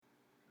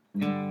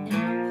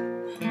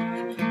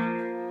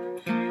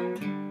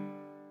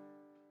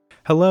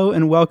Hello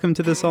and welcome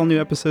to this all-new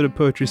episode of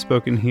Poetry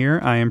Spoken Here.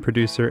 I am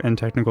producer and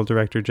technical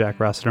director Jack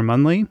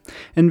Rossiter-Munley.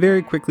 And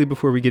very quickly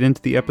before we get into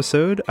the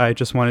episode, I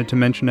just wanted to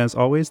mention as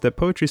always that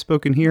Poetry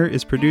Spoken Here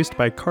is produced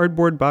by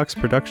Cardboard Box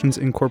Productions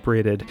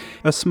Incorporated,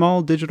 a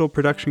small digital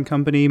production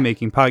company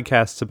making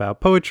podcasts about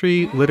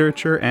poetry,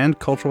 literature, and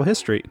cultural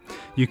history.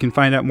 You can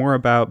find out more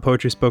about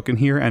Poetry Spoken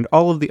Here and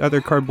all of the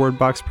other Cardboard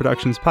Box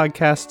Productions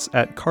podcasts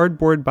at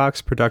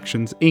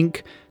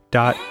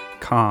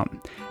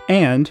cardboardboxproductionsinc.com.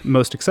 And,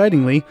 most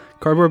excitingly,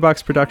 Cardboard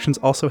Box Productions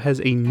also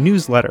has a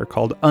newsletter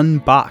called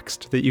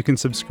Unboxed that you can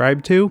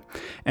subscribe to,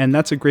 and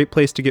that's a great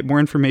place to get more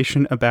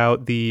information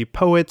about the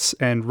poets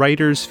and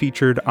writers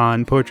featured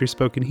on Poetry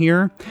Spoken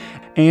Here,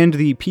 and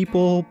the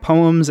people,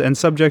 poems, and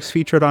subjects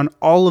featured on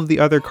all of the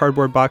other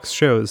Cardboard Box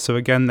shows. So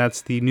again,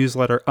 that's the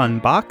newsletter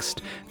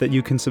Unboxed that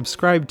you can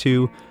subscribe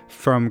to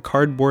from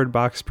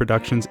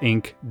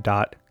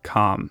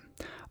cardboardboxproductionsinc.com.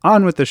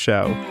 On with the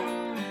show.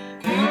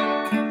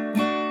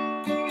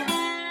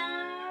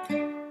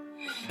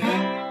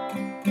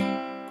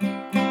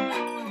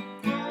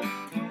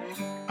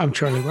 I'm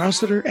Charlie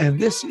Rossiter, and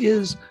this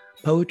is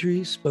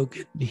Poetry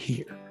Spoken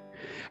Here.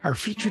 Our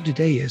feature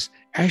today is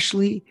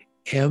Ashley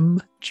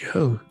M.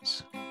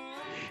 Jones.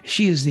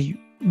 She is the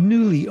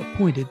newly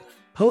appointed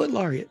Poet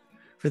Laureate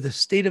for the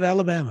state of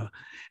Alabama,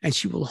 and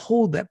she will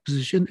hold that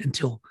position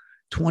until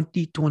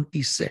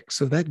 2026.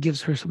 So that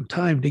gives her some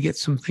time to get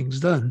some things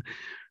done.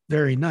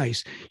 Very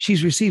nice.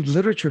 She's received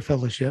Literature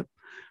Fellowship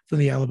from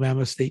the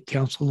Alabama State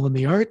Council on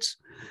the Arts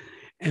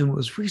and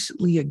was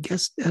recently a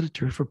guest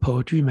editor for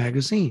Poetry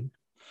Magazine.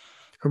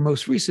 Her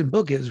most recent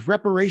book is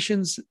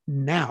Reparations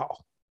Now.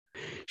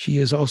 She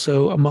is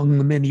also among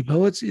the many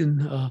poets in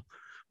a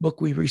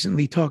book we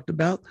recently talked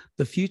about,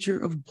 The Future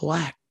of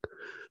Black,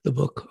 the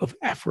book of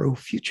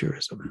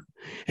Afrofuturism.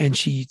 And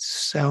she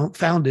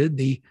founded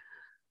the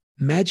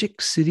Magic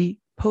City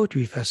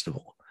Poetry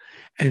Festival.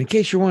 And in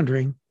case you're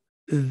wondering,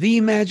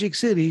 the Magic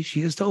City,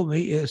 she has told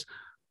me, is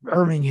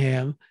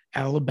Birmingham,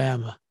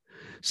 Alabama.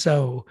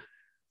 So,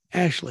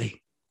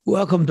 Ashley,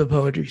 welcome to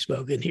Poetry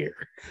Spoken Here.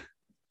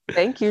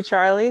 Thank you,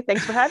 Charlie.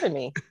 Thanks for having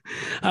me.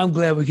 I'm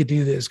glad we could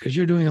do this because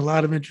you're doing a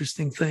lot of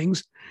interesting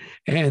things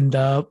and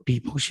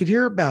people should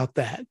hear about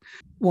that.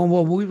 Well,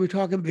 when we were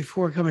talking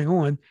before coming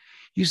on,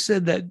 you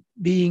said that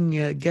being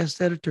a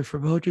guest editor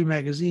for Poetry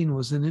Magazine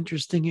was an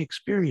interesting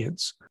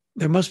experience.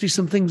 There must be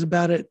some things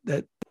about it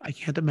that I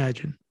can't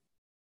imagine.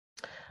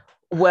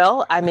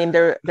 Well, I mean,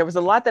 there was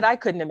a lot that I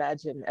couldn't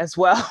imagine as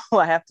well,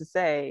 I have to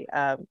say.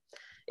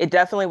 It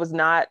definitely was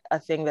not a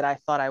thing that I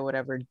thought I would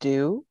ever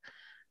do.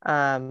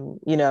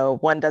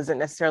 One doesn't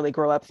necessarily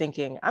grow up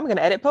thinking, I'm going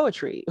to edit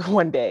poetry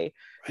one day,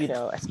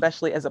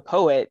 especially as a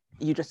poet,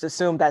 you just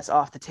assume that's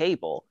off the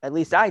table. At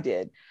least I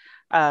did.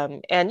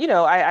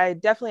 I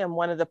definitely am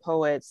one of the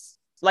poets,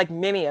 like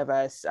many of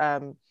us,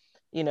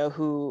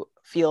 who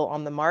feel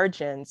on the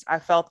margins. I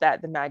felt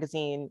that the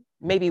magazine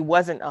maybe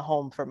wasn't a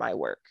home for my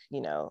work.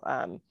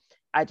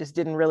 I just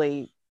didn't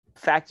really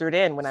factor it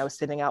in when I was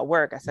sending out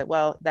work. I said,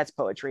 well, that's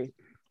poetry.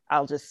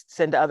 I'll just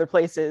send to other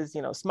places,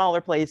 smaller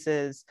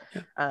places,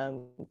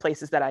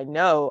 places that I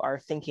know are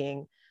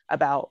thinking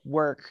about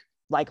work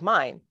like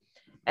mine.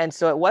 And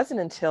so it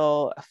wasn't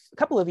until a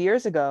couple of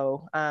years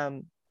ago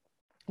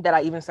that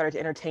I even started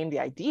to entertain the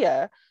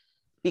idea,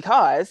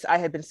 because I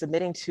had been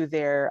submitting to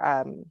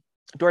their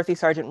Dorothy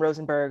Sargent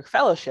Rosenberg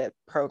Fellowship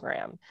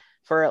program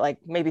for like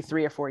maybe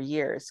 3 or 4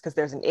 years, because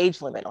there's an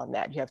age limit on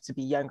that. You have to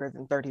be younger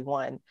than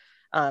 31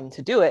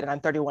 to do it. And I'm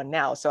 31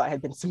 now. So I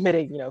had been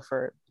submitting,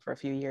 for a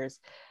few years.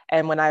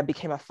 And when I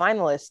became a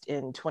finalist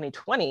in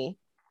 2020,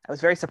 I was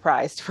very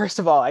surprised. First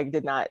of all, I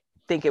did not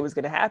think it was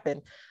going to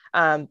happen.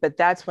 But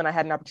that's when I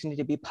had an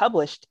opportunity to be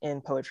published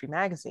in Poetry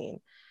Magazine.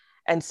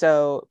 And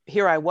so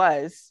here I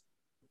was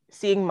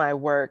seeing my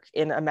work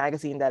in a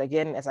magazine that,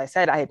 again, as I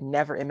said, I had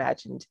never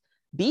imagined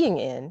being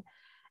in.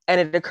 And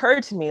it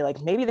occurred to me,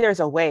 like, maybe there's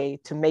a way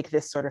to make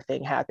this sort of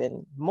thing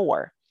happen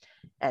more.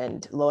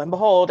 And lo and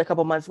behold, a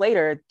couple months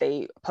later,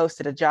 they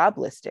posted a job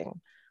listing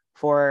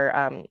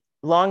for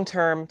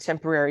long-term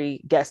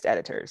temporary guest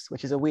editors,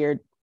 which is a weird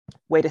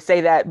way to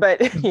say that, but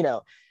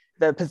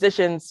the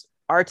positions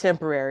are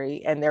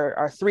temporary, and there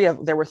were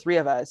three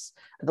of us.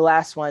 The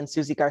last one,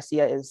 Susie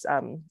Garcia, is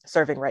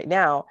serving right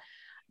now,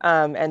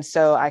 and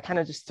so I kind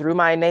of just threw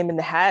my name in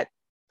the hat.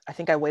 I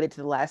think I waited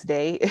to the last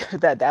day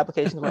that the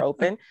applications were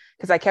open,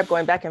 because I kept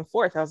going back and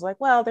forth. I was like,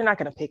 well, they're not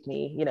going to pick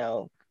me,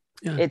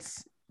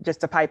 It's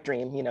just a pipe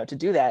dream, to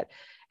do that.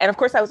 And of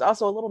course, I was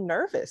also a little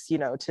nervous,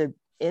 to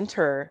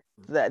enter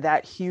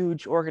that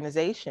huge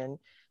organization,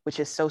 which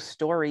is so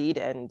storied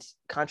and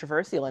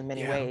controversial in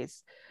many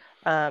ways.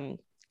 And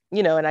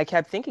I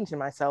kept thinking to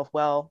myself,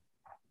 well,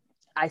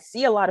 I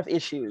see a lot of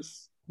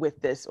issues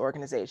with this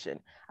organization.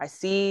 I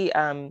see,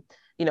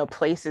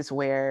 places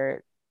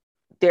where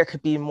there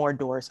could be more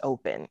doors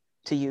open,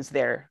 to use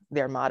their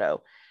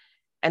motto.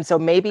 And so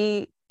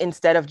maybe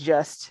instead of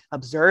just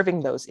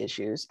observing those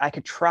issues, I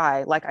could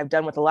try, like I've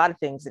done with a lot of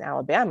things in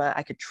Alabama,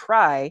 I could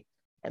try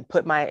and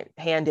put my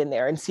hand in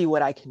there and see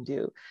what I can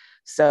do.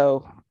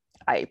 So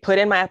I put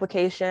in my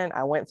application.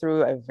 I went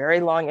through a very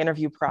long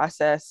interview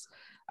process.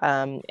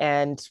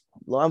 And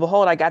lo and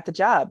behold, I got the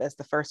job as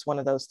the first one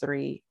of those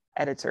 3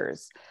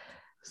 editors.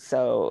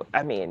 So,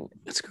 I mean,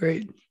 that's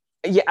great.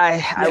 Yeah,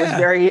 I was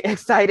very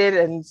excited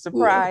and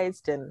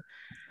surprised. Whoa. And,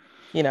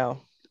 you know,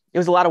 it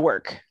was a lot of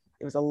work.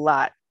 It was a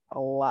lot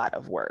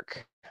of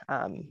work.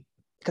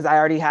 Because I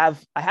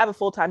have a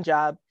full-time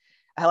job.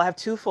 I'll have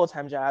 2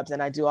 full-time jobs,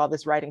 and I do all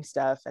this writing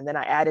stuff. And then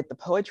I added the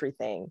poetry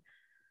thing.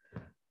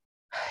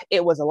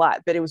 It was a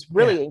lot, but it was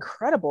really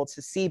incredible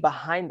to see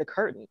behind the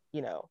curtain,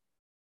 you know.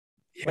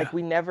 Like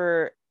we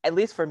never, at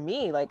least for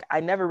me, like I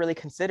never really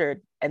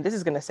considered, and this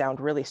is going to sound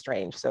really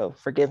strange, so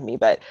forgive me,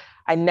 but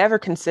I never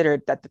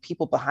considered that the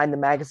people behind the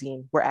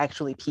magazine were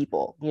actually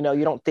people. You know,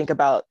 you don't think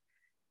about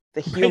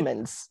the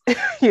humans,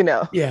 you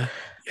know,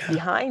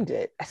 behind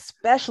it,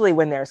 especially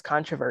when there's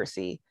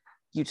controversy.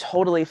 You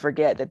totally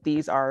forget that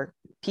these are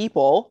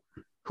people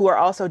who are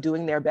also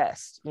doing their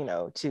best, you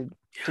know, to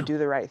do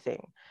the right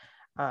thing.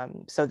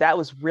 So that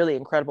was really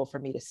incredible for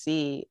me to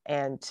see,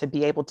 and to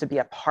be able to be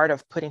a part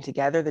of putting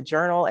together the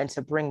journal and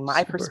to bring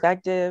my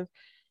perspective,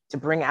 to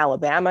bring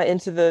Alabama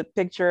into the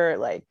picture.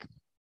 Like,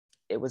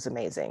 it was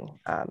amazing.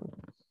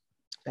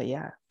 But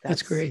yeah,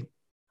 that's great.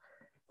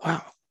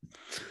 Wow.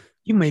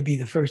 You may be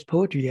the first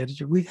poetry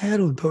editor we've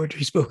had on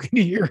Poetry Spoken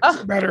Here,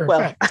 as a matter of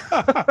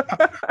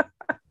fact.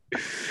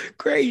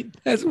 Great.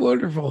 That's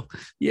wonderful.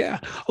 Yeah.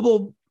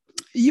 Well,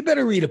 you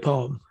better read a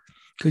poem,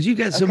 because you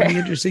got so many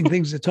interesting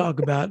things to talk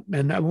about.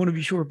 And I want to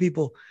be sure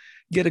people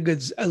get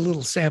a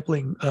little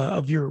sampling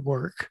of your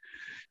work.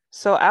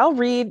 So I'll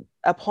read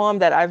a poem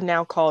that I've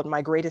now called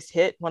my greatest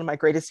hit, one of my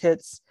greatest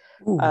hits.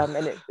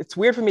 And it's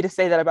weird for me to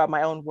say that about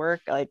my own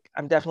work. Like,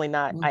 I'm definitely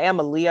not, I am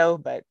a Leo,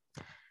 but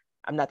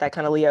I'm not that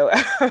kind of Leo.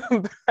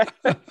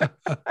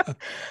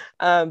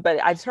 But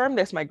I termed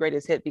this my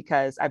greatest hit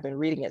because I've been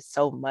reading it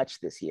so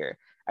much this year.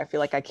 I feel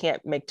like I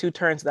can't make 2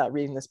 turns without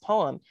reading this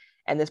poem.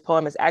 And this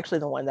poem is actually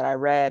the one that I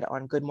read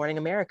on Good Morning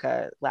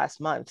America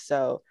last month.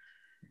 So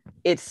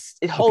it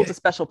holds a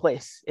special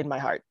place in my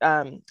heart.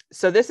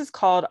 So this is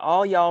called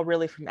All Y'all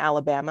Really from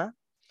Alabama.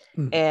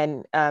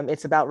 And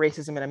it's about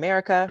racism in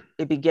America.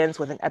 It begins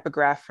with an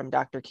epigraph from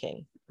Dr.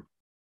 King.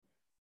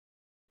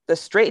 The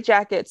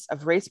straitjackets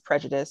of race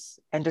prejudice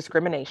and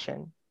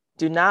discrimination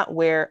do not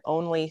wear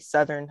only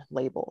Southern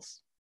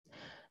labels.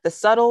 The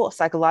subtle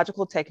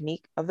psychological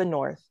technique of the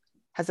North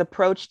has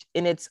approached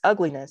in its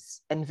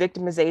ugliness and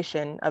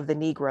victimization of the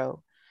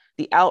Negro,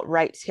 the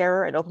outright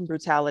terror and open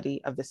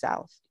brutality of the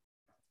South.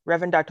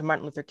 Reverend Dr.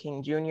 Martin Luther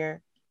King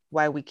Jr.,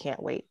 Why We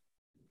Can't Wait.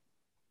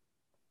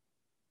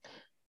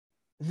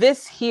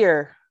 This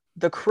here,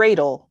 the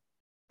cradle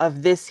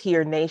of this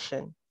here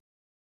nation.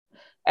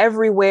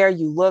 Everywhere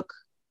you look,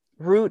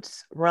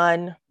 roots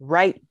run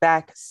right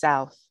back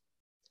south.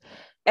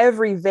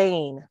 Every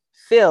vein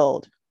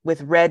filled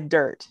with red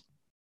dirt,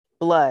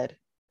 blood,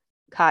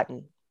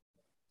 cotton.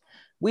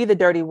 We the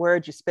dirty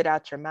word you spit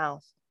out your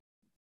mouth.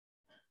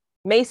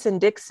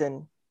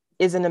 Mason-Dixon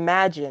is an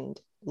imagined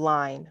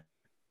line.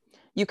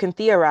 You can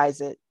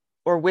theorize it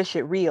or wish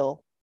it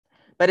real,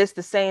 but it's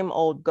the same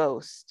old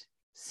ghost,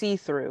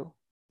 see-through,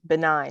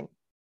 benign.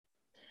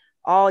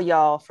 All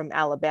y'all from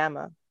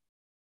Alabama.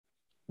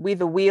 We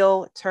the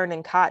wheel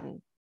turning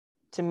cotton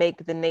to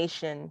make the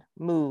nation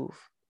move.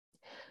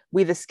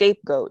 We the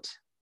scapegoat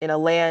in a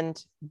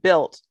land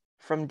built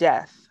from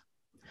death.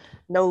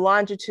 No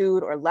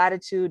longitude or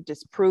latitude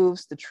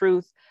disproves the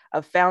truth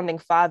of founding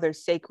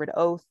fathers' sacred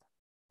oath.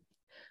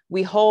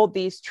 We hold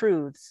these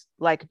truths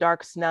like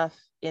dark snuff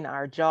in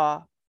our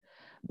jaw.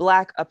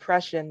 Black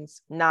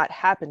oppression's not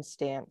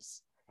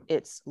happenstance,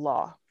 it's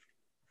law.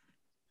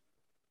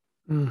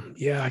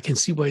 Yeah, I can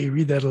see why you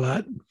read that a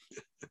lot.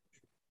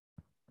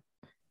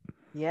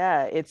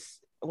 Yeah, it's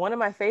one of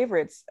my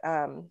favorites.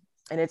 And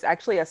it's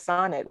actually a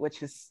sonnet,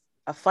 which is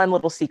a fun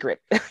little secret,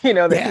 you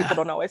know, that people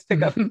don't always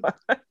pick up on.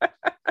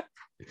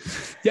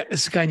 Yeah,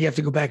 it's the kind you have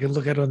to go back and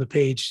look at on the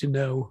page to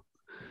know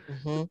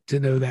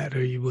that,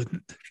 or you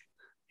wouldn't.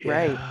 Yeah.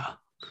 Right.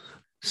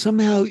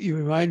 Somehow you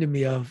reminded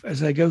me of,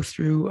 as I go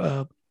through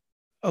a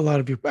lot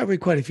of I read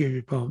quite a few of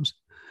your poems,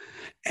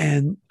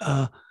 and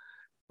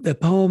the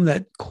poem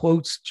that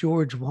quotes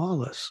George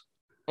Wallace.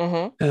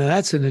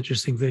 That's an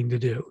interesting thing to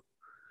do.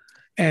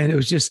 And it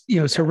was just,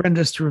 it's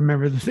horrendous to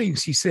remember the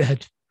things he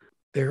said.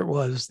 There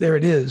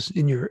it is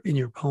in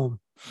your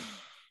poem.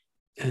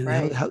 And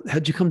right.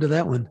 how'd you come to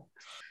that one?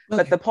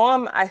 But the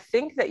poem I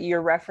think that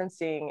you're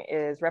referencing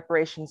is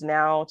Reparations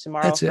Now,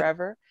 Tomorrow,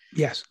 Forever.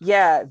 Yes.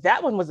 Yeah,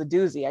 that one was a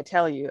doozy, I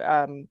tell you.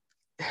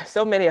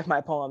 So many of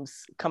my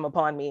poems come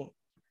upon me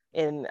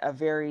in a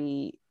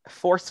very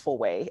forceful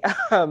way,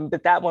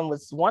 but that one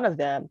was one of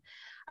them.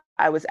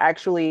 I was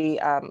actually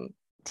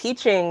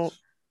teaching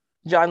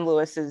John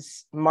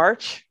Lewis's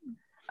March,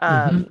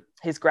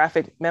 his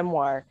graphic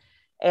memoir.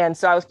 And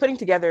so I was putting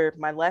together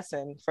my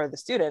lesson for the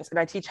students, and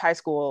I teach high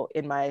school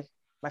in my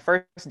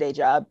first day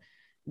job,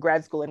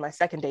 grad school in my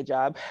second day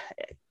job.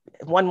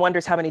 one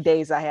wonders how many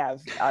days I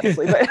have,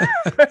 honestly,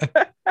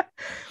 but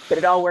but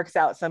it all works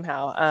out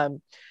somehow.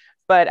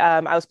 But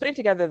I was putting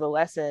together the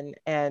lesson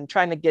and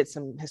trying to get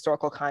some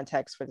historical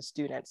context for the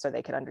students so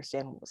they could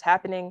understand what was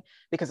happening,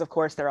 because of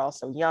course they're all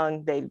so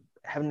young. They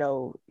have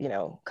no,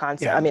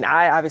 concept. Yeah. I mean,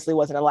 I obviously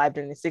wasn't alive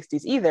during the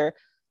 60s either,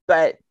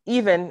 but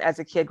even as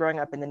a kid growing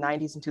up in the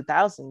 90s and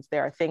 2000s,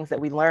 there are things that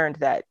we learned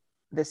that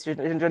this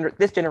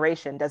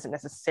generation doesn't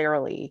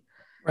necessarily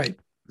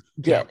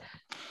get.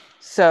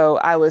 So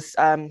I was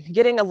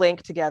getting a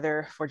link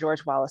together for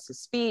George Wallace's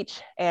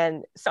speech,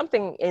 and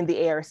something in the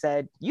air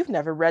said, "You've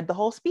never read the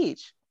whole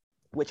speech,"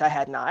 which I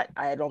had not.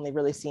 I had only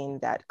really seen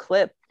that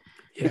clip,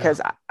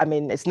 because I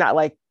mean, it's not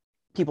like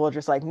people are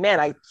just like, man,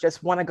 I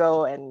just want to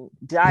go and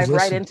dive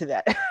right into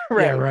that.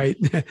 Right. Yeah, right.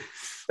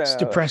 It's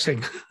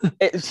depressing.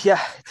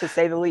 To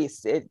say the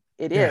least, it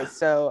is.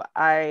 So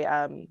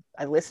I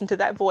listened to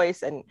that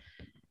voice, and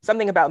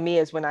something about me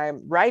is when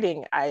I'm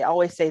writing, I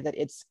always say that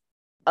it's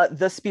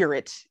the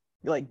spirit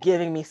like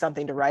giving me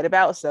something to write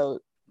about. So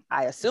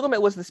I assume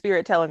it was the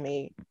spirit telling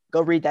me,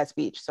 go read that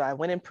speech. So I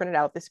went and printed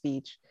out the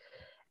speech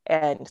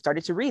and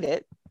started to read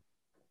it.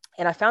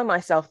 And I found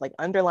myself like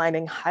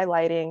underlining,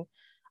 highlighting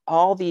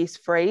all these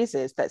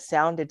phrases that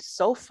sounded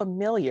so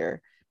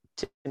familiar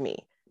to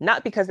me,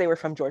 not because they were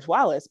from George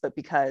Wallace, but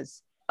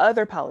because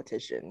other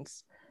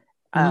politicians,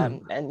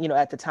 and,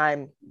 at the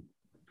time,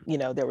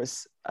 there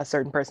was a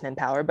certain person in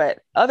power, but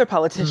other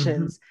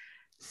politicians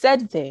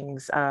said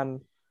things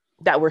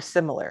that were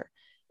similar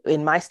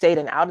in my state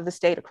and out of the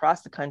state,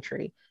 across the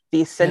country.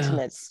 These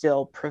sentiments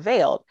still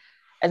prevailed.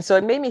 And so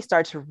it made me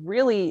start to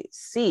really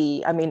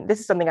see, I mean, this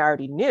is something I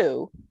already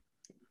knew,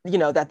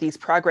 that these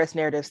progress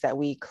narratives that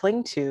we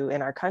cling to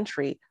in our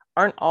country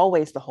aren't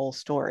always the whole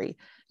story.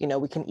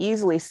 We can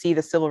easily see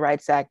the Civil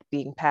Rights Act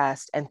being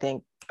passed and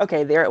think,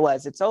 okay, there it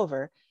was, it's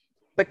over.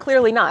 But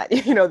clearly not.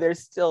 There's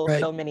still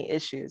so many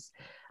issues.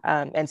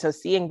 And so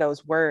seeing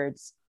those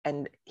words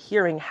and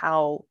hearing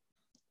how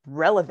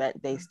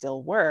relevant they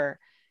still were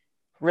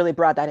really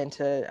brought that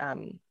into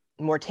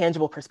more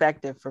tangible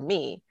perspective for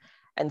me.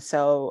 And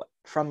so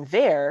from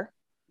there,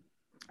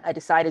 I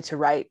decided to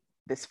write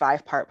this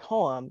 5-part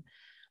poem,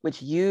 which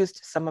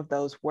used some of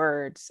those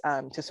words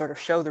to sort of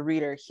show the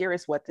reader, here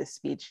is what this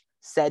speech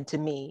said to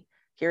me.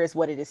 Here is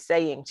what it is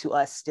saying to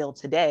us still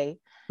today.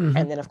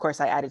 And then, of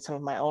course, I added some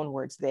of my own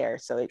words there.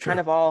 So it kind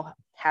of all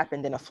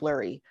happened in a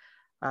flurry.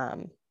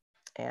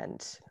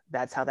 And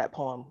that's how that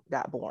poem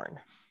got born.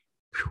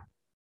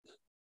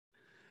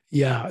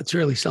 Yeah, it's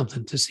really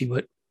something to see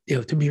what,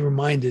 to be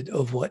reminded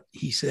of what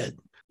he said.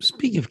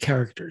 Speaking of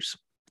characters,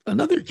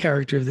 another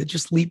character that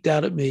just leaped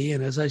out at me,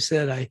 and as I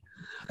said, I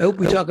hope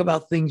we talk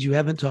about things you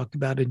haven't talked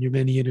about in your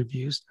many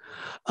interviews.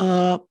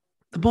 The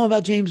poem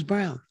about James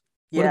Brown.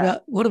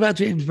 What about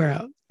James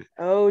Brown?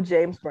 Oh,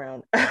 James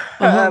Brown.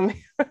 So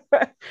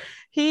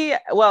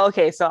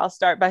I'll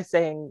start by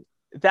saying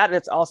that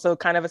it's also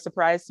kind of a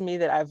surprise to me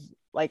that I've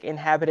like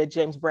inhabited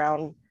James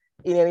Brown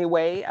in any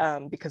way,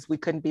 because we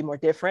couldn't be more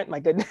different. My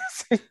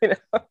goodness,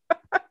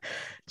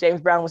 James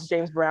Brown was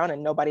James Brown,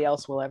 and nobody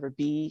else will ever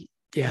be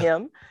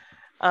him.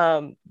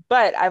 But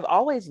I've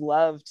always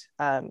loved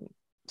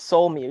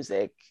soul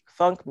music,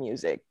 funk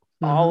music,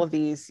 all of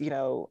these,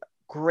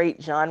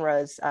 great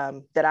genres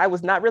that I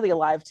was not really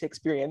alive to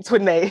experience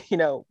when they,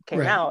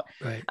 came out.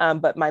 Right.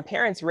 But my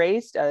parents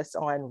raised us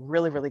on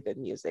really, really good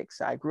music.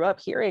 So I grew up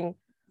hearing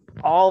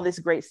all this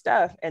great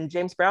stuff. And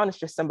James Brown is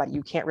just somebody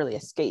you can't really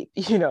escape,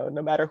 no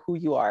matter who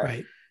you are,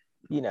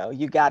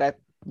 you got to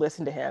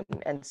listen to him.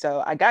 And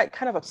so I got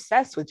kind of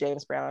obsessed with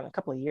James Brown a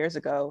couple of years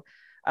ago,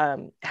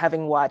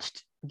 having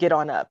watched Get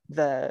On Up,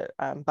 the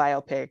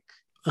biopic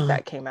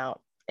that came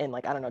out in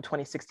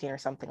 2016 or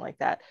something like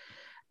that.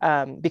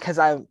 Because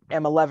I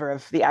am a lover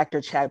of the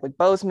actor Chadwick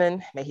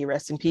Boseman, may he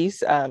rest in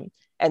peace.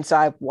 And so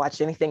I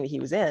watched anything that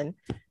he was in.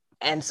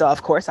 And so,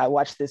 of course, I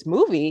watched this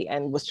movie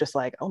and was just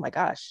like, oh my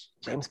gosh,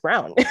 James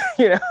Brown,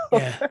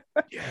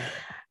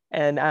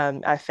 And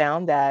I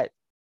found that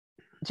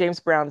James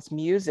Brown's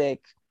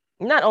music,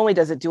 not only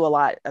does it do a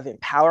lot of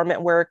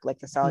empowerment work, like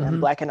the song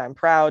I'm Black and I'm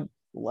Proud,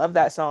 love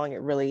that song.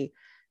 It really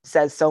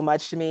says so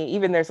much to me.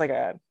 Even there's like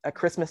a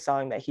Christmas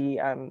song that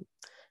he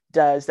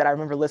does that I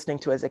remember listening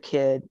to as a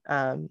kid.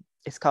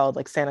 It's called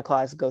like Santa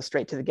Claus Goes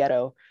Straight to the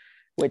Ghetto,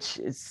 which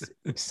is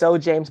so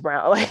James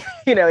Brown,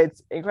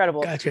 it's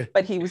incredible. Gotcha.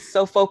 But he was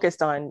so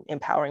focused on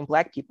empowering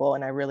Black people.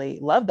 And I really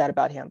love that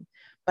about him.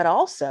 But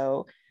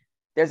also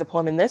there's a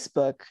poem in this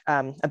book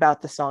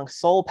about the song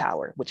Soul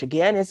Power, which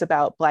again is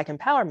about Black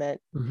empowerment.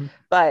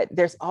 But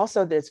there's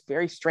also this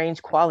very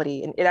strange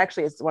quality. And it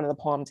actually is one of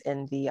the poems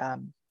in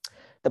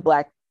the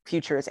Black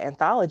Futures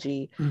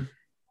anthology.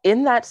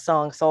 In that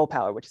song Soul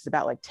Power, which is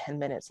about like 10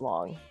 minutes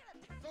long,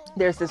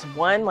 there's this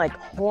one like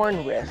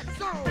horn riff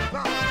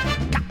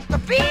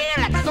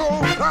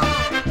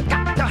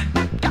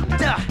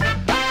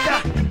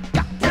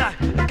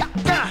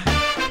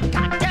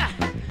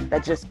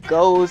that just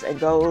goes and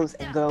goes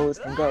and goes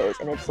and goes,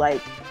 and it's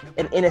like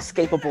an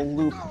inescapable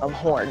loop of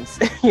horns.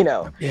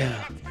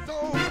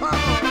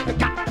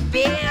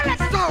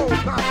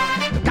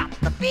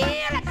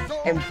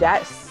 And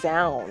that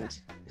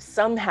sound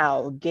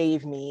somehow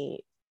gave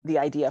me the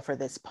idea for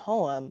this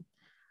poem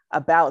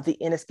about the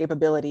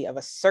inescapability of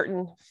a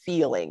certain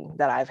feeling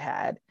that I've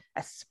had,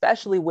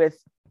 especially with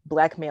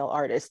Black male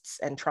artists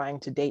and trying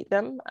to date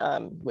them,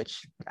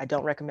 which I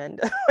don't recommend.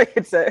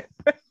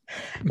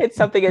 It's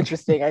something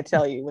interesting, I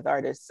tell you, with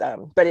artists.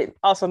 But it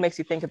also makes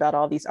you think about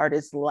all these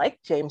artists like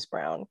James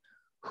Brown,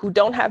 who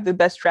don't have the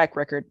best track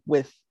record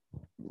with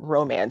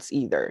romance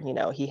either. You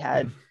know, he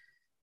had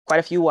quite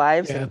a few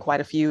wives and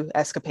quite a few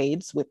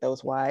escapades with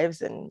those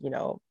wives, and, you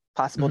know,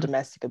 possible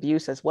domestic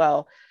abuse as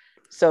well.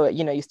 So,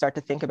 you know, you start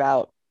to think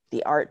about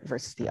the art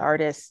versus the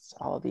artists,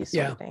 all of these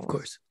sort of things. Of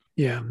course.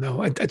 Yeah,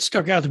 no, it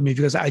stuck out to me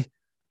because I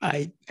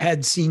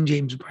had seen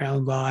James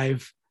Brown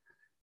live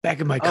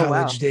back in my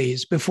college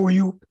days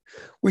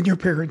when your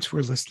parents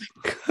were listening.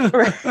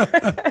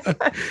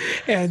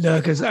 And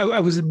because I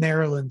was in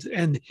Maryland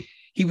and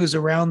he was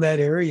around that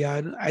area.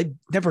 And it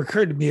never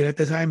occurred to me at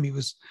the time he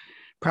was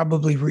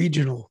probably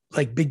regional,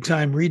 like big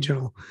time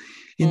regional.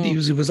 And he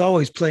was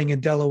always playing in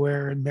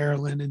Delaware and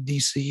Maryland and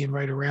DC and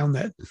right around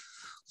that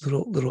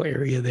little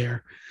area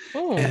there.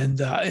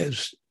 And it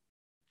was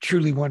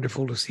truly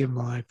wonderful to see him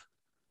live.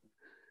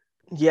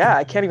 Yeah,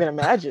 I can't even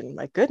imagine.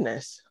 My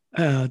goodness.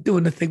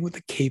 Doing the thing with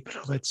the cape and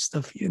all that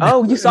stuff. You know?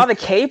 Oh, you saw the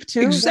cape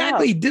too?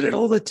 Exactly. Wow. He did it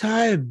all the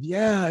time.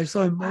 Yeah, I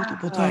saw him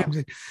multiple times.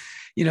 And,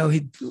 you know,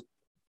 he'd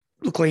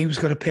look like he was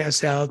going to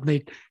pass out.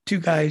 And two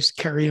guys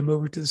carry him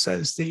over to the side of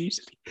the stage.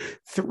 And he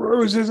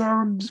throws his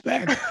arms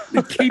back.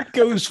 The cape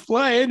goes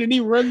flying and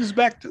he runs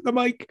back to the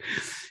mic.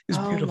 It's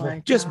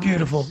beautiful. Just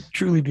beautiful.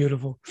 Truly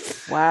beautiful.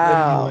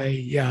 Wow. But anyway,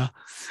 yeah.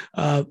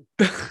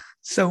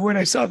 So when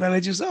I saw that, I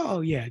just,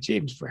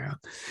 James Brown.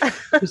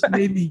 Just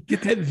made me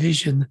get that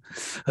vision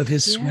of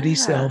his sweaty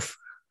self.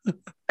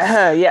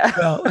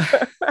 Yeah.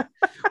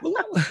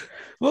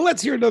 Well,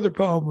 let's hear another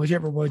poem,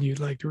 whichever one you'd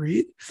like to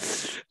read.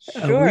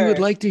 Sure. We would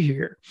like to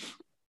hear.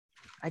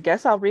 I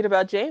guess I'll read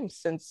about James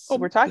since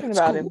we're talking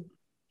about him,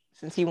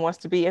 since he wants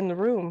to be in the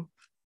room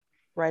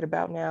right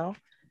about now.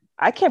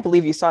 I can't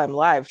believe you saw him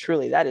live.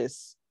 Truly, that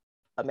is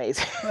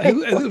amazing.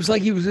 It was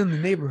like he was in the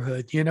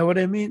neighborhood. You know what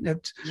I mean?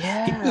 It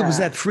was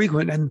that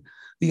frequent. And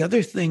the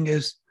other thing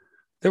is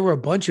there were a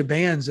bunch of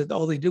bands that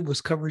all they did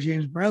was cover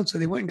James Brown. So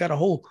they went and got a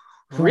whole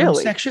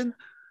section.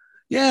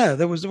 Yeah,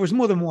 there was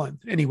more than one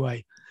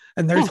anyway.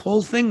 And their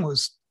whole thing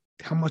was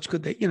how much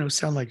could they,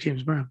 sound like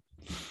James Brown.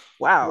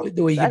 Wow.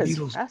 The way that is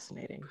Beatles.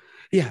 Fascinating.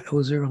 Yeah, it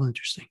was real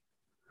interesting.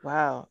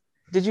 Wow.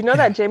 Did you know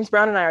that James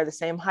Brown and I are the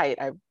same height?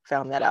 I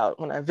found that out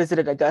when I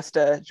visited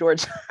Augusta,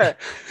 Georgia.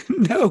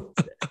 No.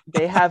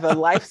 They have a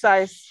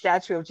life-size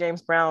statue of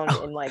James Brown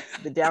in like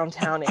the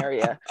downtown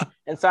area.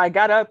 And so I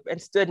got up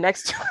and stood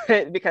next to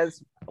it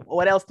because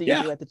what else do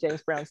you do at the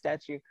James Brown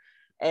statue?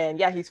 And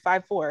yeah, he's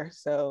 5'4".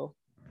 So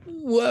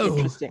whoa.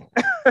 Interesting.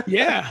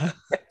 Yeah.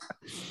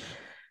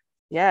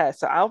 Yeah.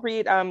 So I'll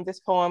read this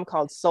poem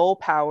called Soul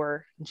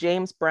Power,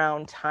 James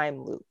Brown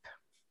Time Loop.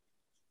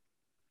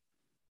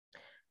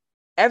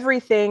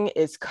 Everything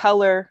is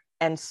color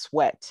and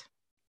sweat,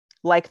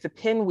 like the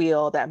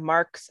pinwheel that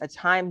marks a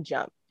time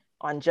jump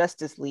on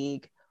Justice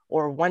League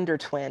or Wonder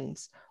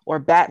Twins or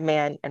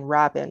Batman and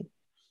Robin.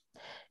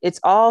 It's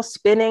all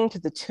spinning to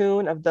the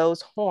tune of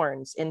those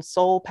horns in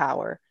Soul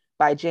Power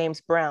by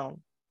James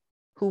Brown,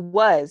 who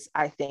was,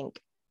 I think,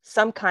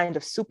 some kind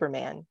of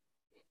Superman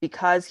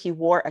because he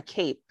wore a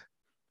cape,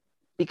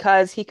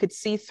 because he could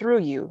see through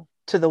you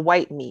to the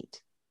white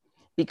meat,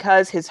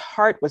 because his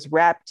heart was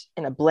wrapped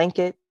in a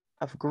blanket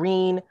of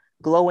green,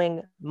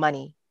 glowing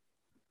money.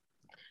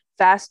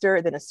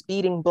 Faster than a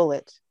speeding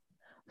bullet,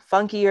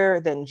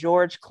 funkier than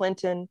George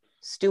Clinton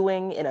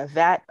stewing in a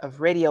vat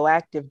of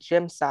radioactive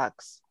gym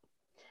socks.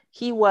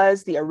 He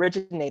was the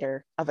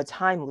originator of a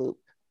time loop,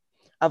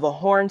 of a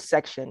horn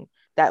section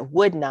that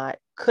would not,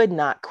 could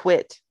not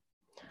quit,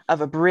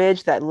 of a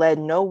bridge that led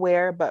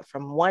nowhere but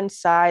from one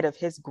side of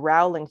his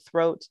growling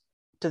throat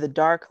to the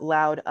dark,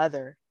 loud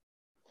other.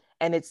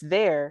 And it's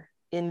there,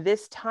 in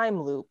this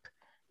time loop,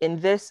 in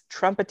this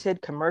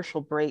trumpeted commercial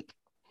break,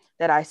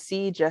 that I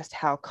see just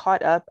how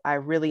caught up I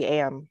really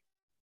am.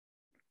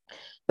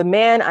 The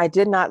man I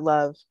did not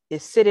love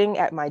is sitting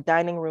at my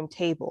dining room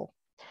table,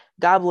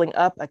 gobbling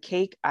up a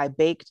cake I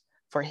baked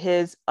for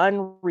his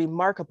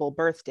unremarkable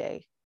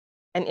birthday.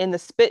 And in the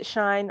spit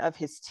shine of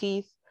his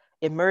teeth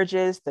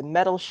emerges the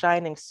metal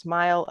shining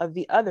smile of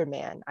the other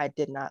man I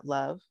did not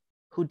love,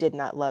 who did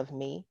not love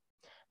me,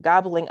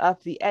 gobbling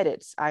up the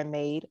edits I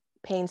made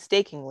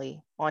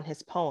painstakingly on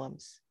his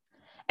poems.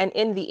 And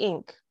in the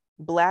ink,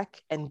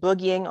 black and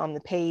boogieing on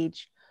the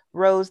page,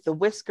 rose the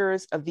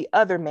whiskers of the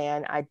other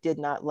man I did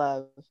not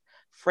love,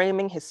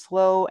 framing his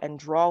slow and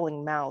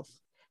drawling mouth,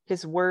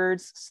 his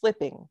words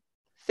slipping,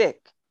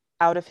 thick,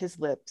 out of his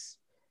lips.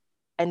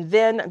 And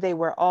then they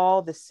were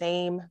all the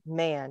same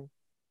man,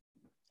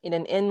 in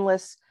an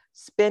endless,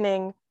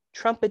 spinning,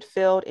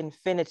 trumpet-filled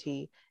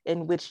infinity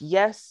in which,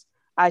 yes,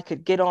 I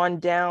could get on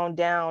down,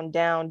 down,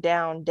 down,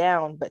 down,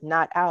 down, but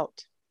not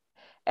out.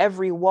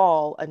 Every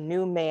wall, a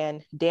new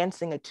man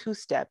dancing a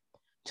two-step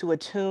to a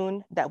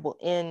tune that will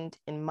end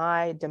in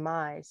my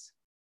demise.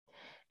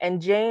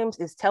 And James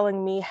is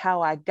telling me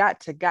how I got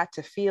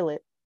to feel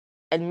it.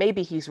 And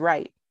maybe he's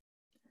right.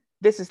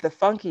 This is the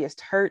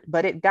funkiest hurt,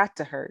 but it got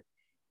to hurt.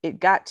 It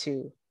got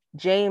to.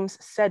 James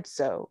said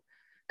so.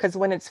 Because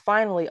when it's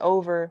finally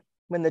over,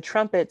 when the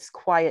trumpets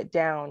quiet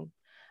down,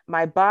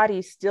 my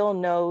body still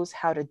knows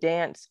how to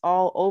dance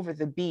all over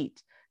the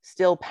beat,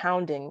 still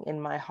pounding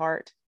in my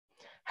heart.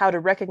 How to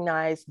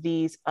recognize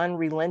these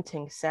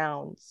unrelenting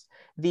sounds,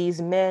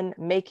 these men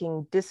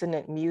making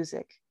dissonant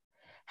music.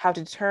 How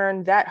to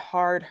turn that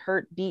hard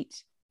hurt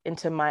beat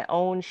into my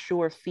own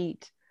sure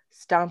feet,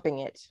 stomping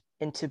it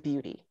into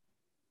beauty.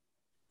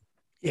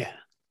 Yeah.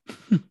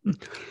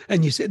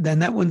 And you said then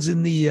that one's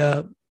in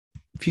the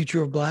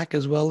Future of Black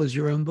as well as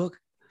your own book?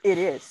 It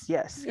is,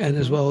 yes. And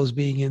as well as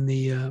being in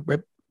the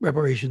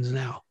Reparations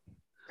Now.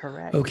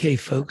 Correct. Okay,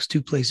 folks,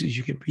 2 places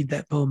you can read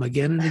that poem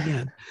again and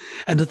again.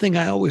 And the thing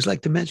I always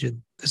like to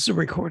mention, this is a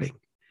recording.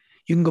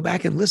 You can go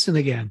back and listen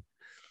again.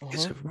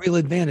 It's a real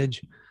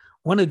advantage.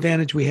 One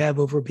advantage we have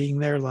over being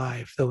there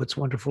live, though it's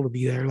wonderful to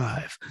be there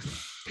live.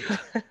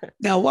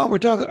 Now, while we're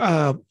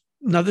talking,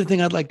 another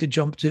thing I'd like to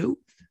jump to,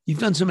 you've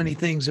done so many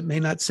things that may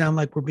not sound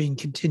like we're being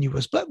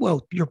continuous, but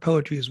well, your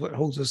poetry is what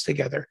holds us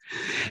together.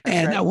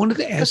 And right. I wanted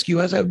to ask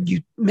you,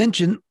 you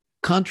mentioned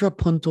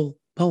contrapuntal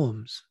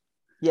poems.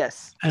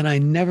 Yes. And I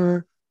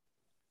never,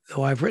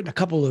 though I've written a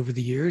couple over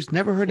the years,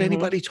 never heard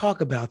anybody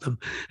talk about them.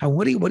 And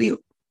what do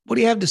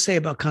you have to say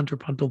about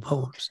contrapuntal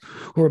poems?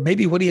 Or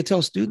maybe what do you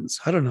tell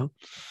students? I don't know.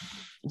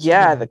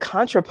 Yeah, the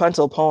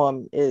contrapuntal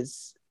poem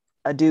is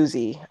a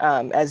doozy,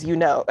 as you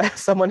know, as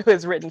someone who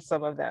has written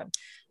some of them.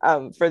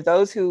 For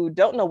those who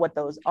don't know what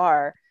those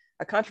are,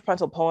 a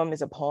contrapuntal poem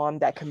is a poem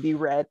that can be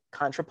read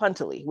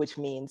contrapuntally, which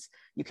means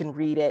you can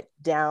read it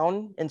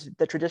down in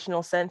the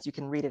traditional sense, you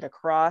can read it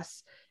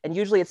across, and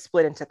usually it's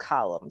split into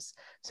columns.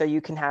 So you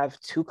can have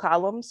 2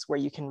 columns where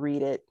you can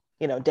read it,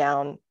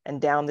 down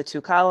the 2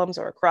 columns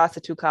or across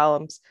the 2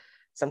 columns.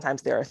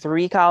 Sometimes there are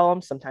 3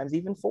 columns, sometimes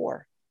even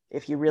 4,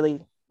 if you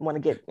really want to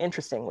get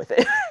interesting with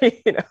it,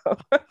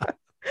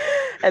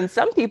 And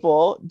some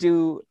people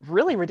do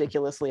really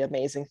ridiculously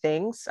amazing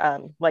things,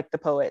 like the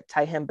poet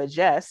Tyehimba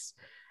Jess,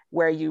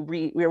 where you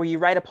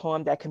write a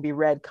poem that can be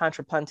read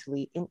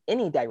contrapuntally in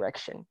any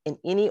direction, in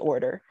any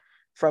order,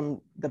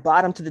 from the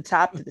bottom to the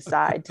top, to the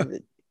side,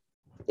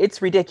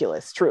 it's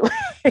ridiculous, truly.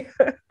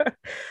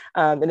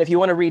 And if you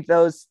want to read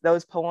those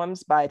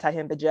poems by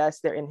Tyehimba Jess,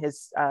 they're in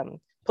his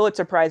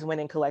Pulitzer Prize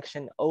winning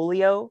collection,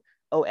 Olio,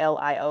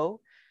 Olio.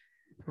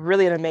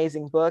 Really an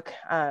amazing book.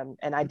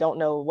 And I don't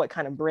know what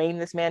kind of brain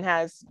this man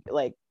has.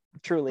 Like,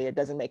 truly, it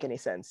doesn't make any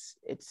sense.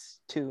 It's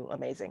too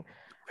amazing.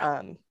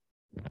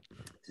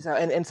 So,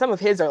 and some of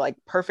his are like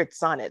perfect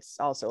sonnets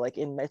also, like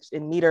in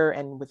meter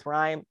and with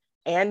rhyme,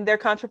 and they're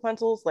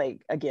contrapuntals.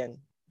 Like, again,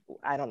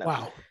 I don't know.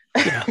 Wow.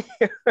 Yeah.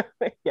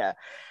 Yeah.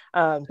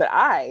 But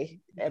I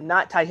am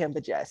not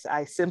Tyehimba Jess.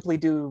 I simply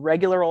do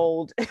regular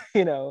old,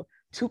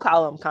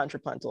 2-column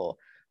contrapuntal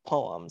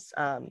poems.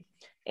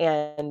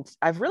 And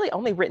I've really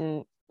only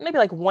written maybe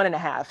like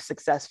 1.5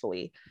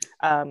 successfully.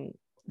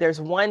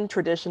 There's one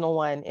traditional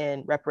one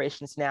in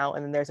Reparations Now,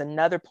 and then there's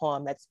another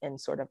poem that's in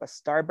sort of a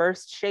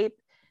starburst shape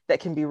that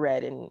can be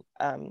read in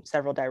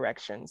several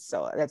directions.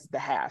 So that's the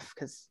half,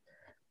 because,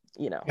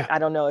 I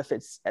don't know if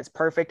it's as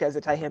perfect as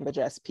a Tyehimba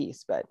Jess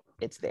piece, but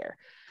it's there.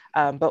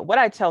 But what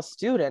I tell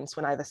students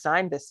when I've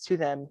assigned this to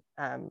them,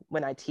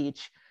 when I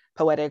teach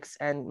poetics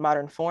and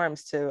modern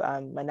forms to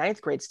my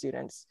 9th grade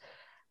students,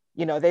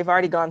 they've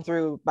already gone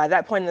through, by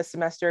that point in the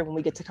semester, when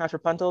we get to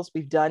contrapuntals,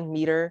 we've done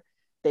meter,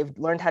 they've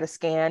learned how to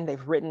scan,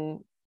 they've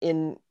written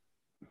in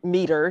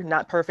meter,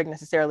 not perfect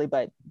necessarily,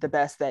 but the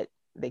best that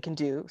they can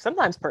do,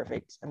 sometimes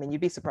perfect. I mean,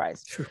 you'd be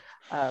surprised, sure.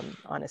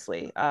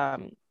 Honestly.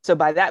 So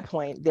by that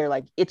point, they're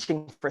like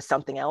itching for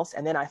something else.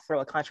 And then I throw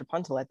a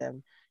contrapuntal at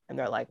them and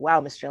they're like,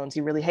 wow, Miss Jones,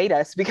 you really hate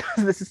us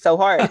because this is so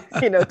hard,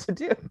 to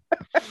do.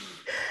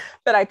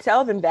 But I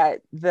tell them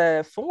that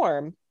the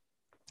form,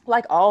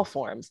 like all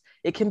forms,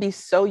 it can be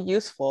so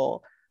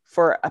useful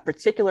for a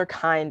particular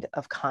kind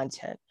of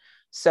content.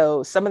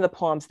 So some of the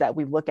poems that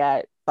we look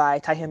at by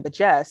Tyehimba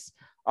Jess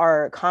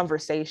are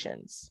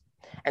conversations.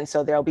 And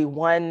so there'll be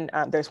one,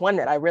 there's one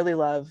that I really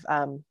love,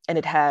 and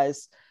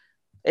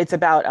it's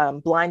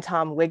about Blind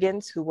Tom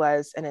Wiggins, who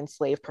was an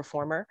enslaved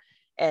performer.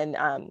 And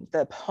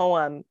the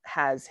poem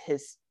has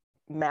his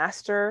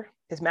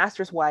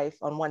master's wife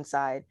on one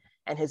side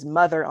and his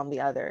mother on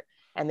the other.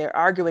 And they're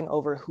arguing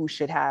over who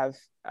should have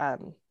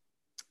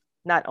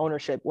not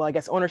ownership. Well, I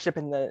guess ownership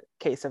in the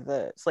case of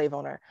the slave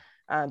owner,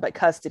 but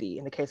custody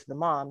in the case of the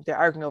mom. They're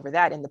arguing over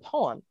that in the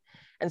poem.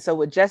 And so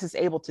what Jess is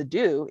able to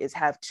do is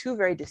have 2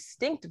 very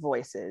distinct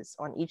voices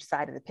on each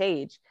side of the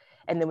page.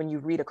 And then when you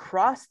read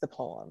across the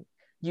poem,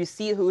 you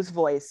see whose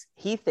voice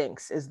he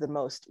thinks is the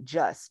most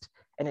just.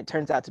 And it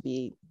turns out to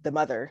be the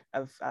mother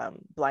of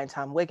Blind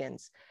Tom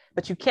Wiggins.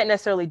 But you can't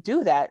necessarily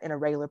do that in a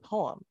regular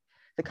poem.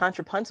 The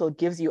contrapuntal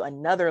gives you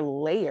another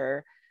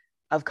layer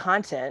of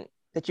content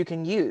that you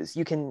can use.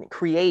 You can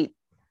create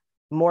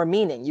more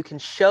meaning. You can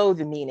show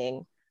the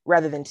meaning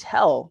rather than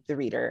tell the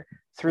reader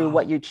through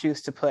what you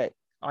choose to put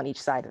on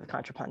each side of the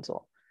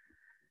contrapuntal.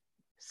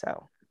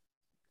 So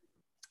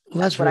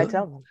that's what I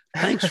tell them.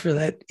 Thanks for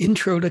that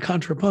intro to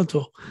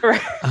contrapuntal.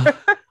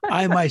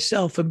 I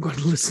myself am going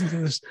to listen to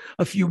this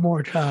a few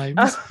more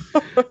times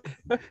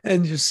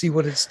and just see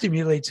what it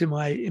stimulates in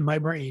my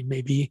brain.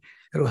 Maybe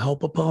it'll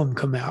help a poem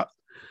come out.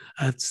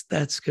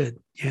 That's good.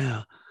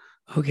 Yeah.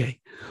 Okay.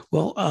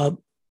 Well,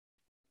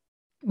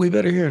 we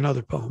better hear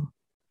another poem.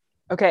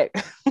 Okay.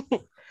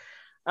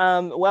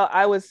 Well,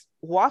 I was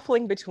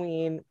waffling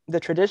between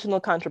the traditional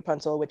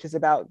contrapuntal, which is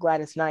about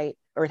Gladys Knight,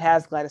 or it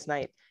has Gladys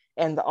Knight,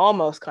 and the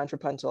almost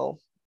contrapuntal.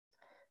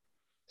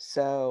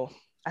 So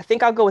I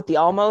think I'll go with the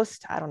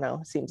almost. I don't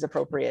know, seems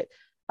appropriate.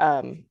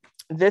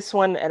 This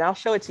one, and I'll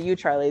show it to you,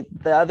 Charlie.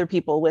 The other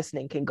people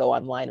listening can go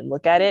online and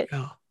look at it,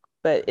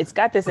 but it's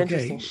got this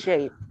interesting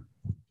shape.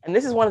 And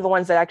this is one of the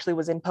ones that actually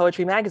was in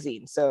Poetry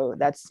Magazine. So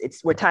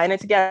we're tying it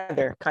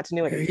together,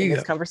 continuity in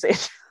this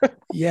conversation.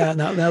 Yeah.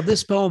 Now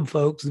this poem,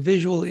 folks, the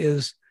visual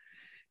is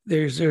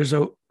there's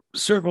a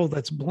circle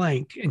that's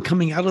blank, and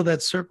coming out of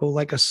that circle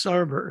like a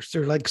starburst,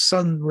 or like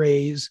sun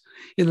rays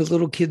in a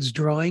little kid's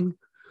drawing,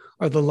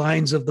 are the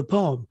lines of the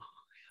poem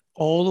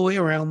all the way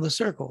around the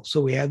circle.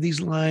 So we have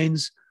these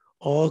lines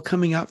all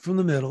coming out from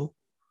the middle.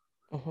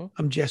 Mm-hmm.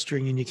 I'm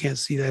gesturing and you can't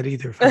see that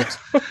either, folks.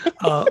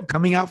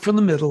 Coming out from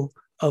the middle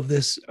of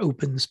this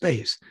open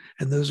space.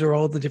 And those are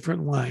all the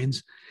different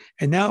lines.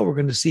 And now we're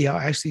going to see how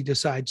Ashley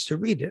decides to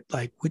read it.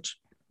 Like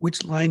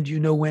which line do you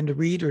know when to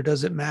read, or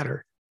does it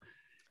matter?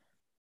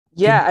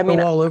 Yeah, I mean,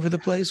 go all over the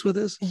place with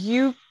this?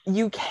 You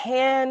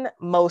can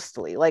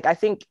mostly. Like, I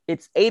think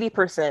it's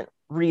 80%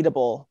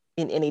 readable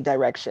in any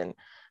direction.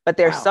 But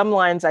there's some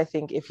lines, I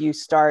think, if you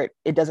start,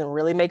 it doesn't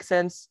really make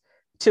sense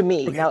to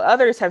me. Okay. Now,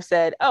 others have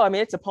said, oh, I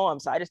mean, it's a poem,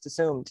 so I just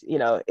assumed,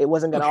 it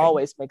wasn't going to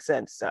always make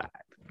sense. So,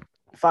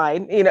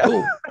 fine,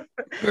 Cool.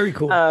 Very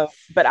cool.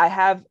 But I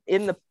have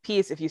in the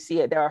piece, if you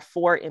see it, there are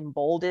 4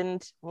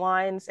 emboldened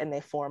lines, and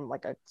they form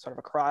like a sort of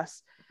a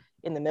cross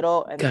in the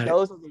middle. And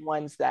those are the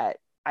ones that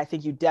I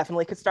think you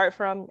definitely could start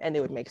from, and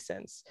it would make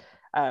sense.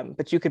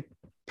 But you could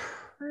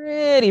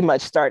pretty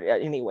much start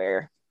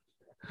anywhere,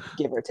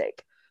 give or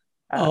take.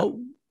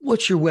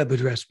 What's your web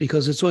address?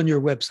 Because it's on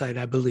your website,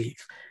 I believe.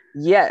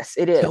 Yes,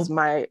 it is.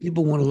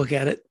 People want to look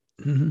at it.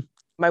 Mm-hmm.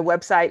 My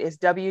website is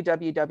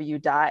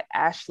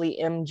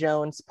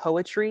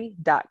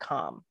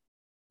www.ashleymjonespoetry.com.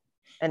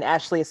 And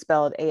Ashley is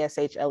spelled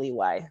Ashley,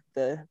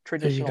 the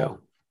traditional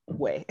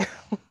way.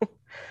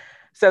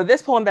 So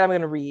this poem that I'm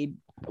going to read,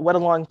 what a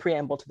long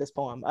preamble to this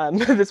poem.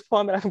 This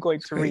poem that I'm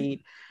going to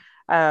read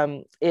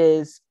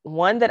is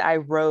one that I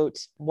wrote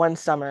one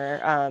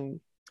summer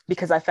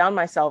because I found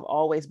myself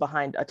always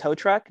behind a tow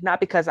truck, not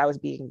because I was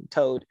being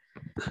towed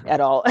at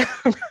all,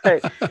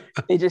 but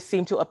they just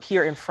seemed to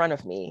appear in front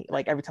of me.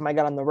 Like every time I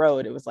got on the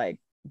road, it was like,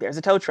 there's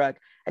a tow truck.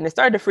 And it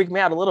started to freak me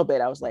out a little bit.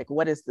 I was like,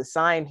 what is the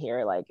sign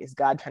here? Like, is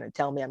God trying to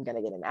tell me I'm going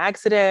to get in an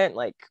accident?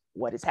 Like,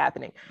 what is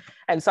happening?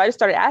 And so I just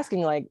started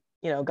asking, like,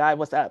 God,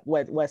 what's up?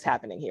 What's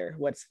happening here?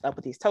 What's up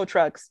with these tow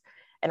trucks?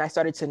 And I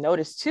started to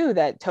notice too,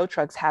 that tow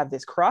trucks have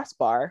this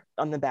crossbar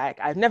on the back.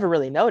 I've never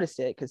really noticed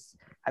it because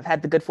I've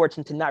had the good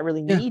fortune to not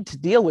really need to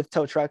deal with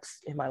tow trucks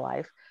in my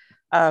life.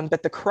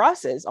 But the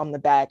crosses on the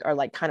back are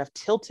like kind of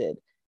tilted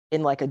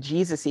in like a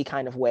Jesus-y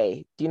kind of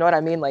way. Do you know what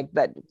I mean? Like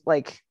that,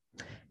 like,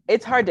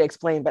 it's hard to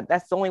explain, but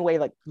that's the only way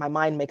like my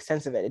mind makes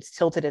sense of it. It's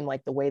tilted in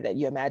like the way that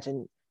you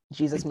imagine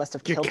Jesus must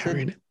have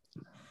tilted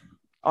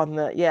on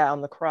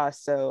the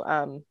cross.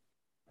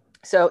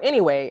 So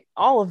anyway,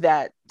 all of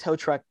that tow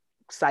truck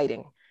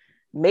sighting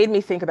made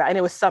me think about, and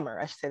it was summer,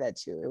 I should say that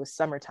too. It was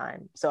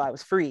summertime. So I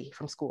was free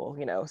from school,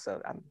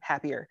 so I'm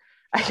happier,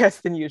 I guess,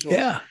 than usual.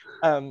 Yeah.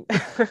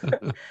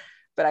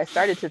 But I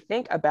started to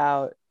think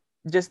about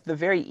just the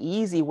very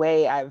easy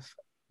way I've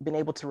been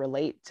able to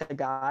relate to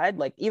God.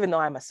 Like, even though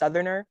I'm a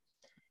Southerner,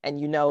 and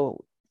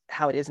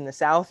how it is in the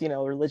South,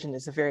 religion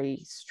is a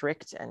very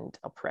strict and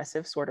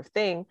oppressive sort of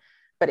thing.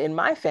 But in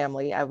my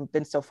family, I've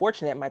been so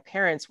fortunate. My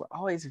parents were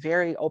always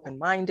very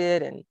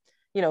open-minded and,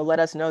 let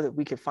us know that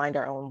we could find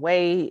our own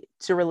way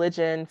to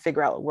religion,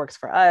 figure out what works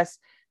for us,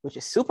 which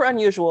is super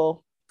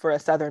unusual for a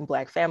Southern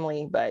Black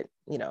family. But,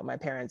 my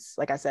parents,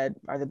 like I said,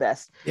 are the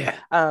best. Yeah.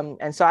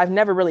 And so I've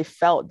never really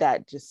felt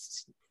that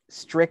just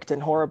strict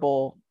and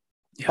horrible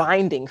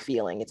binding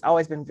feeling. It's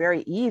always been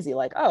very easy.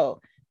 Like,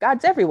 oh,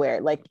 God's everywhere.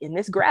 Like in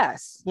this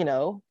grass,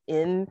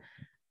 in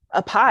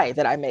a pie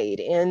that I made,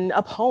 in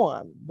a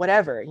poem,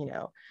 whatever,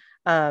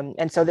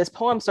 And so this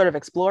poem sort of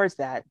explores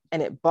that,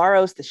 and it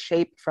borrows the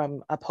shape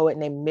from a poet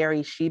named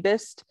Mary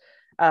Shibist.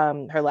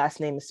 Her last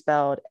name is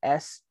spelled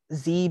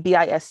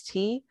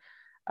Szbist.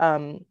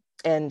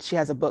 And she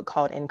has a book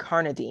called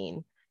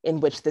Incarnadine, in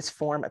which this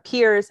form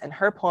appears, and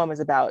her poem is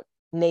about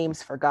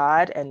names for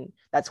God. And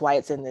that's why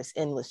it's in this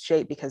endless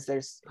shape, because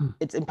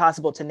it's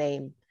impossible to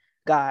name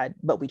God,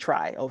 but we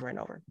try over and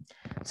over.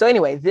 So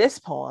anyway, this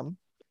poem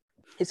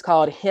is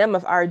called Hymn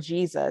of Our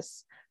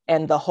Jesus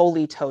and the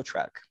Holy Tow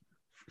Truck.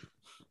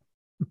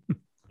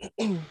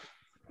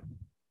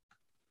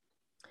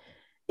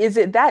 Is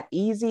it that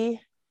easy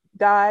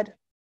God,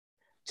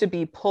 to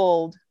be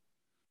pulled,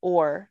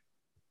 or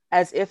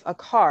as if a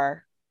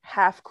car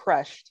half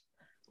crushed,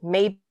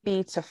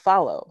 maybe to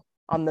follow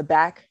on the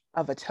back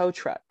of a tow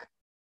truck.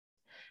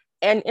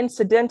 And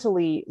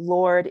incidentally,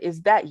 Lord,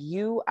 is that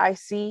you I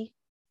see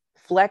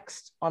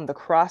flexed on the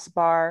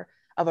crossbar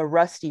of a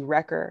rusty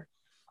wrecker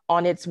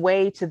on its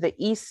way to the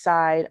east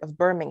side of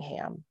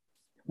Birmingham,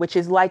 which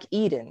is like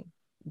Eden,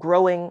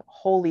 growing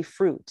holy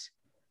fruit.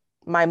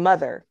 My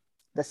mother,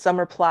 the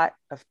summer plot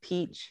of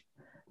peach,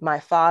 my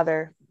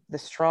father, the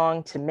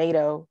strong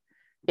tomato,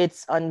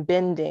 its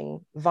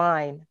unbending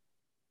vine.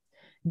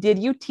 Did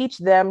you teach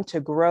them to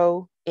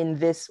grow in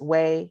this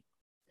way,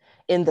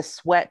 in the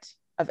sweat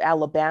of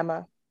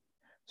Alabama,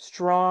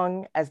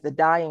 strong as the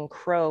dying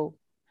crow,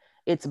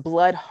 its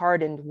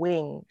blood-hardened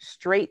wing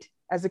straight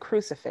as a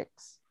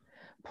crucifix,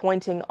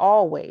 pointing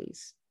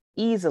always,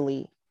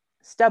 easily,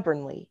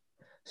 stubbornly,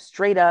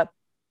 straight up,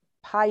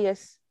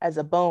 pious as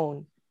a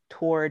bone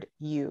toward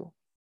you?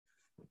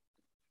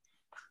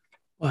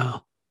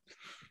 Wow.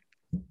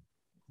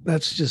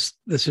 That's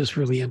just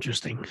really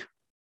interesting.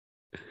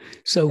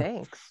 So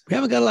Thanks. We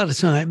haven't got a lot of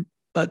time,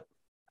 but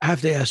I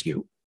have to ask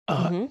you,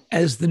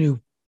 as the new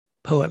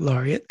poet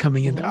laureate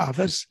coming into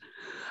office,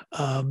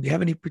 do you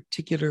have any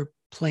particular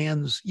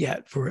plans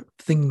yet for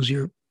things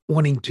you're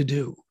wanting to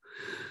do?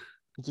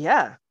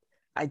 Yeah,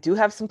 I do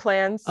have some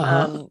plans.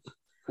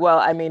 Well,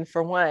 I mean,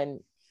 for one,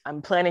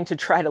 I'm planning to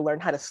try to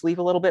learn how to sleep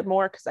a little bit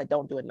more because I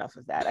don't do enough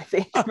of that, I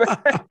think.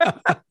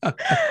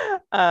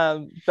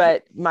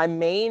 But my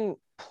main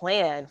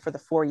plan for the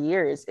 4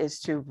 years is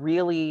to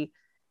really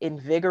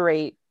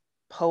invigorate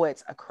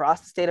poets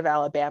across the state of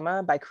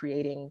Alabama by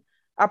creating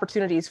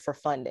opportunities for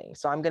funding.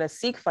 So I'm going to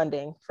seek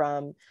funding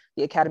from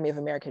the Academy of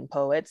American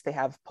Poets. They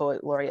have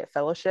poet laureate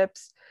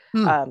fellowships.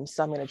 So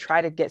I'm going to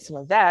try to get some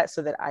of that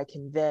so that I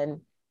can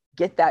then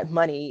get that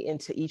money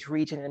into each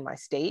region in my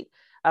state.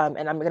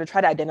 And I'm going to try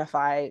to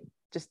identify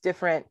just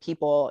different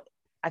people.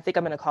 I think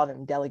I'm going to call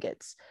them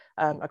delegates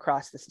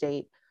across the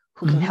state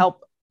who can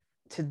help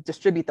to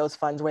distribute those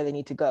funds where they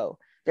need to go.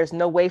 There's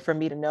no way for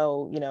me to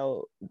know,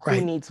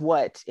 who needs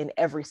what in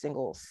every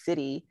single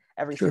city,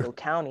 every single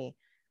county.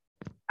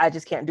 I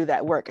just can't do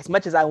that work as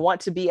much as I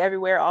want to be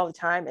everywhere all the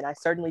time. And I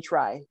certainly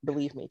try,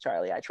 believe me,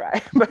 Charlie, I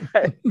try, but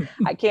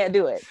I can't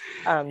do it.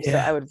 So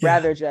I would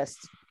rather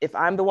just, if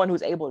I'm the one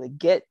who's able to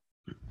get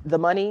the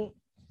money,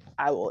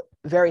 I will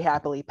very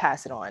happily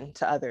pass it on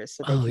to others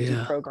so they can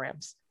do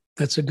programs.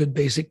 That's a good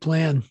basic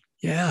plan.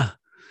 Yeah.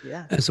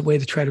 That's a way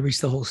to try to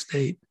reach the whole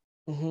state.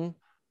 And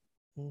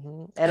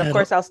of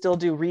course, I'll still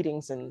do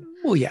readings and,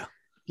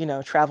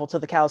 travel till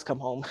the cows come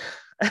home.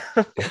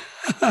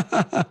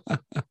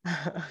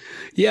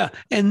 Yeah.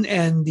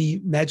 And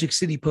the Magic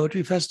City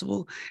Poetry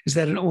Festival, is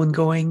that an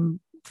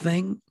ongoing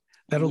thing?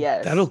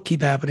 That'll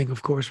keep happening,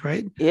 of course,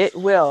 right? It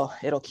will.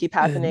 It'll keep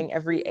happening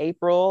every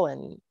April,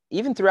 and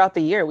even throughout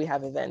the year we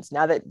have events.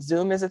 Now that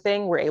Zoom is a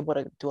thing, we're able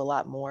to do a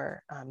lot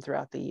more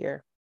throughout the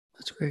year.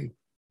 That's great.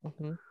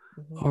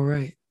 All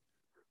right.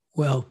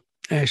 Well,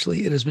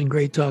 Ashley, it has been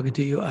great talking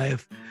to you. I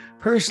have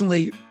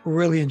personally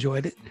really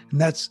enjoyed it,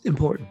 and that's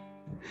important.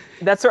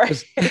 That's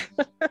right.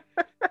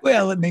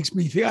 Well, it makes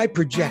me feel I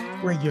project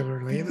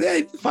regularly.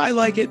 If I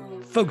like it,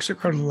 folks are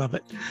going to love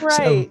it.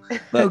 Right. So,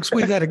 folks,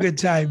 we've had a good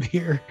time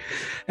here,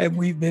 and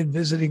we've been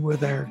visiting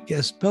with our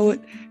guest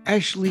poet,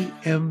 Ashley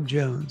M.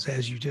 Jones,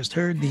 as you just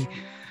heard, the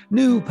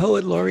new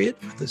poet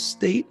laureate for the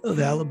state of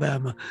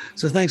Alabama.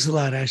 So thanks a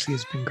lot, Ashley.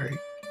 It's been great.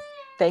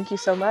 Thank you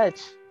so much.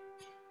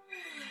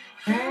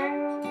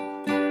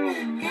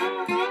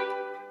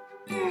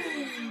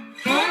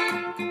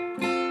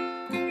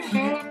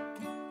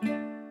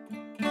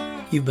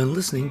 You've been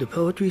listening to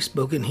Poetry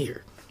Spoken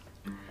Here.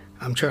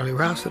 I'm Charlie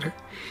Rossiter,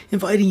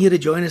 inviting you to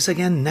join us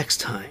again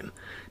next time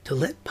to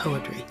let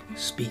poetry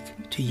speak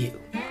to you.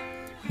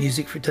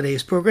 Music for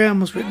today's program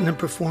was written and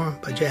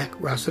performed by Jack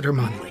Rossiter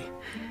Munley.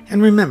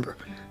 And remember,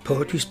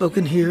 Poetry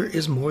Spoken Here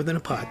is more than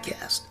a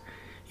podcast.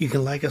 You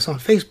can like us on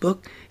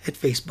Facebook at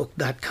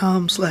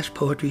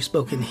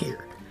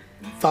facebook.com/poetryspokenhere.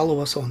 Follow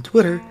us on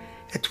Twitter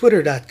at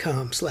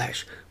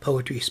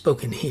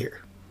twitter.com/poetryspokenhere.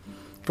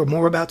 For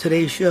more about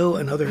today's show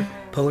and other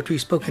Poetry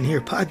Spoken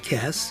Here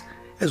podcasts,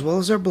 as well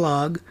as our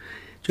blog,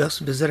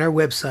 just visit our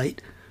website,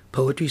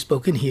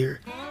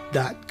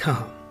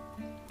 poetryspokenhere.com.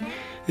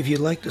 If you'd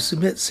like to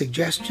submit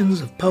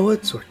suggestions of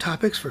poets or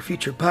topics for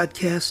future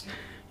podcasts,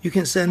 you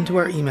can send to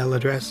our email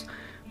address,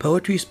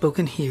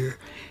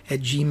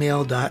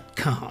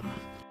 poetryspokenhere@gmail.com.